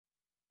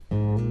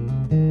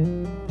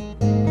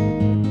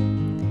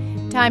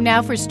Time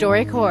now for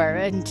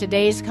StoryCorps, and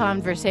today's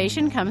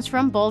conversation comes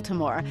from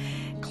Baltimore.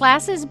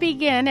 Classes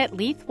begin at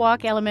Leith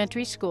Walk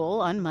Elementary School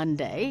on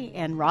Monday,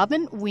 and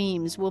Robin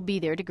Weems will be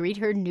there to greet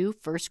her new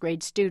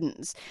first-grade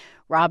students.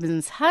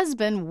 Robin's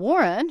husband,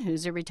 Warren,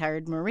 who's a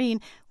retired Marine,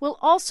 will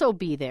also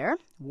be there.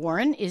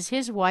 Warren is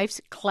his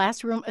wife's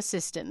classroom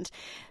assistant.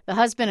 The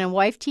husband and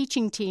wife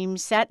teaching team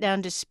sat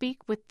down to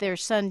speak with their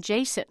son,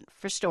 Jason,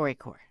 for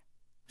StoryCorps.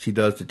 She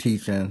does the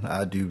teaching,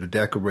 I do the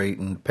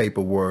decorating,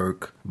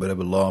 paperwork,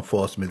 whatever law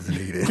enforcement is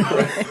needed.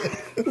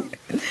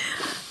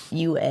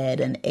 You add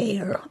an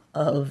air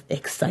of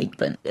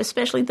excitement,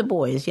 especially the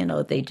boys. You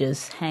know, they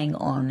just hang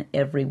on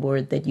every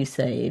word that you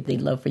say. They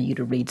love for you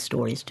to read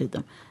stories to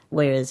them.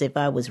 Whereas if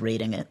I was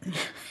reading it,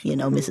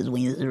 Mrs.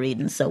 Weems is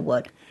reading, so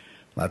what?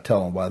 I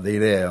tell them while they're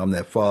there, I'm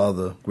their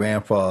father,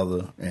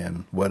 grandfather,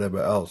 and whatever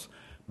else.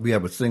 We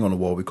have a thing on the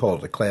wall, we call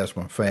it the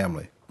classroom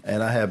family.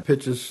 And I have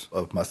pictures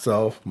of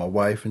myself, my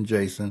wife, and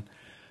Jason,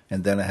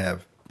 and then I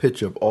have a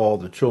picture of all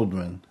the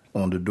children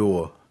on the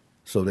door,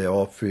 so they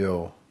all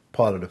feel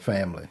part of the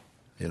family,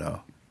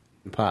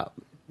 Pop,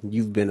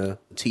 you've been a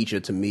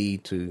teacher to me,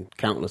 to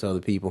countless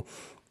other people,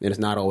 and it's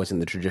not always in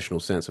the traditional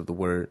sense of the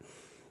word.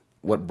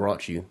 What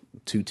brought you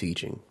to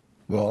teaching?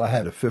 Well, I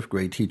had a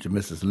fifth-grade teacher,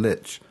 Mrs.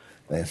 Litch,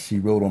 and she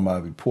wrote on my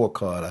report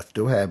card, I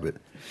still have it,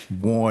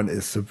 Warren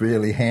is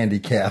severely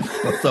handicapped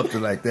or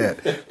something like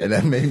that. And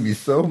that made me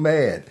so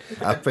mad.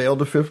 I failed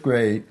the fifth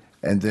grade,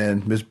 and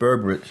then Miss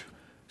Burbridge,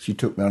 she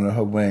took me under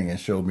her wing and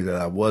showed me that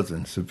I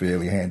wasn't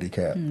severely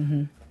handicapped.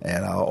 Mm-hmm.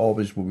 And I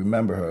always will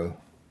remember her,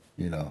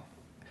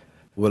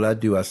 What I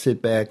do, I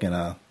sit back and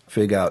I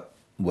figure out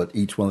what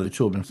each one of the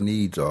children's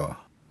needs are.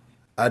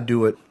 I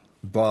do it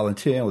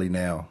voluntarily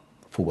now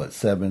for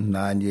 7,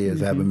 9 years.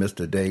 Mm-hmm. I haven't missed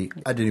a day.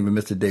 I didn't even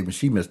miss a day when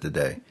she missed a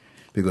day.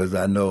 Because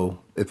I know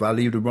if I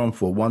leave the room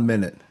for 1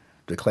 minute,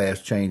 the class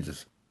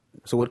changes.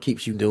 So what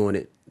keeps you doing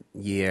it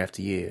year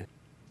after year?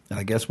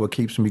 I guess what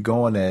keeps me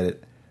going at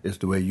it is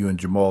the way you and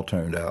Jamal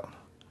turned out.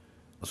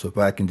 So if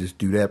I can just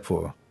do that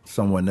for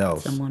someone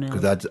else.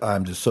 Because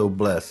I'm just so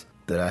blessed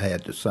that I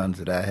had the sons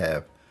that I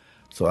have.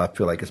 So I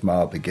feel like it's my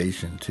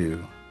obligation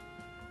to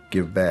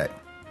give back.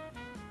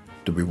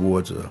 The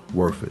rewards are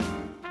worth it.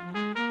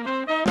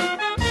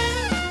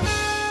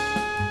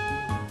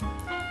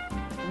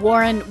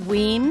 Warren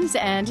Weems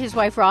and his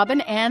wife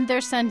Robin and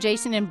their son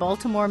Jason in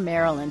Baltimore,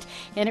 Maryland.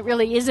 And it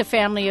really is a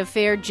family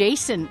affair.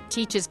 Jason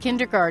teaches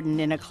kindergarten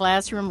in a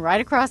classroom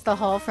right across the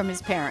hall from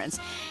his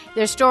parents.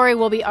 Their story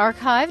will be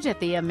archived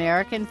at the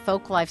American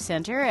Folklife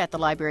Center at the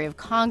Library of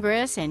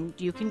Congress, and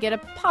you can get a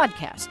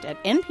podcast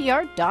at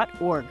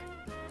npr.org.